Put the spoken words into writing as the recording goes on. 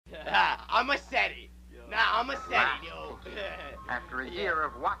I'm a SETI. Nah, I'm a SETI, yo. After a year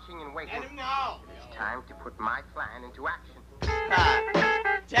of watching and waiting, Let him know. it's time to put my plan into action.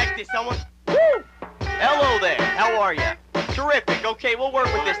 Check this, someone. Woo! Hello there. How are you? Terrific. Okay, we'll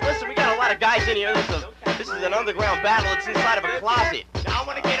work with this. Listen, we got a lot of guys in here. This is an underground battle. It's inside of a closet. Now I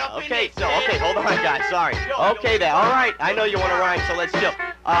want to get up in this. Okay, hold on, guys. Sorry. Okay, there. All right. I know you want to rhyme, so let's chill.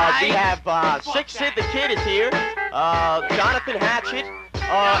 We have Sick Sid the Kid is here. Jonathan Hatchet.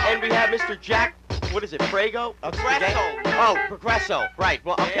 And we have Mr. Jak. What is it? Prego? Progresso. Oh, Progresso. Right.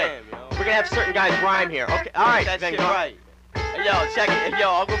 Well, okay. Damn, We're gonna have certain guys rhyme here. Okay. All right. That's then it, go. right. Hey, yo, check it. Hey, yo,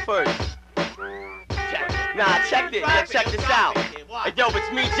 I'll go first. Nah, check this. Check this out. Hey, yo,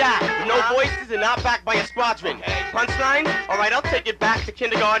 it's me, Jak, with no voices and not backed by a squadron. Punchline? All right, I'll take it back to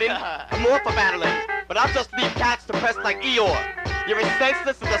kindergarten. I'm more for battling, but I'll just leave cats depressed like Eeyore. You're as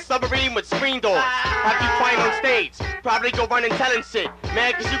senseless as a submarine with screen doors. Have you crying on stage? Probably go running telling shit.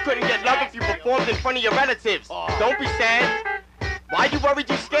 Man, cause you couldn't get love if you performed in front of your relatives. Don't be sad. Why you worried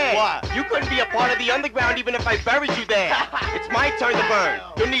you scared? What? You couldn't be a part of the underground even if I buried you there. It's my turn to burn.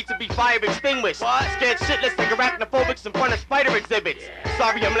 You'll need to be fire extinguished. What? Scared shitless like arachnophobics in front of spider exhibits.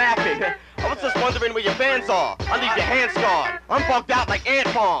 Sorry, I'm laughing. I was just wondering where your fans are. I'll leave your hands scarred. I'm bugged out like ant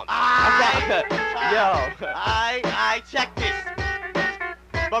farms. I check this.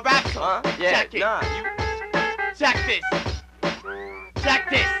 But Rapsol, Yeah, check it. nah, Check this. Check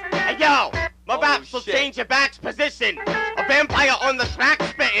this. Hey, yo, my raps will shit. change your back's position. A vampire on the track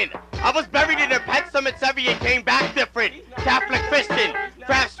spitting. I was buried in a pet cemetery and came back different. Catholic Christian,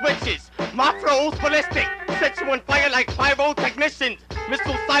 craft switches. My flow's ballistic. Set you on fire like pyrotechnicians.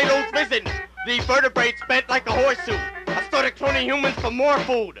 Missile silos risen. The vertebrates bent like a horseshoe. I started cloning humans for more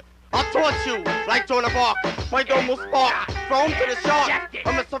food. I'll torch you like Joan of Arc. My dome will spark. Throw 'em to the shark.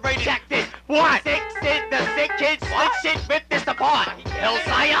 I'm a serrated. Check this. What? The sick kids, slick shit, rip this apart.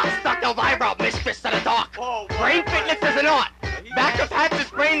 Hellsire, stuck Elvira, mistress of the dark. Brain fitness is an art. Back of hats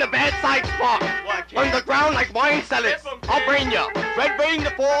is brain the bad side spark. Underground like wine cellars. I'll brain ya. Red rain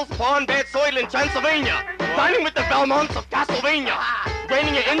that falls upon bad soil in Transylvania. Dining with the Belmonts of Castlevania.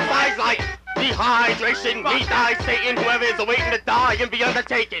 Draining your insides like dehydration. Me die Satan, whoever is awaiting to die and be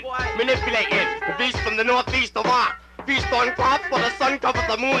undertaken. Manipulating the beast from the northeast of rock. Feast on crops while the sun covers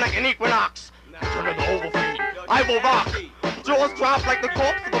the moon like an equinox. Turn of the overfeed. I will rock. Jaws drop like the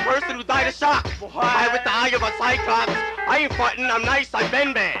corpse of a person who died of shock. I with the eye of a cyclops. I ain't fighting, I'm nice, I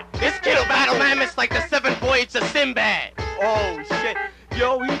been bad. This kid'll battle mammoths like the 7th voyage of Sinbad. Oh, shit.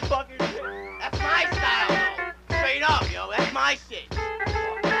 Yo, he fucking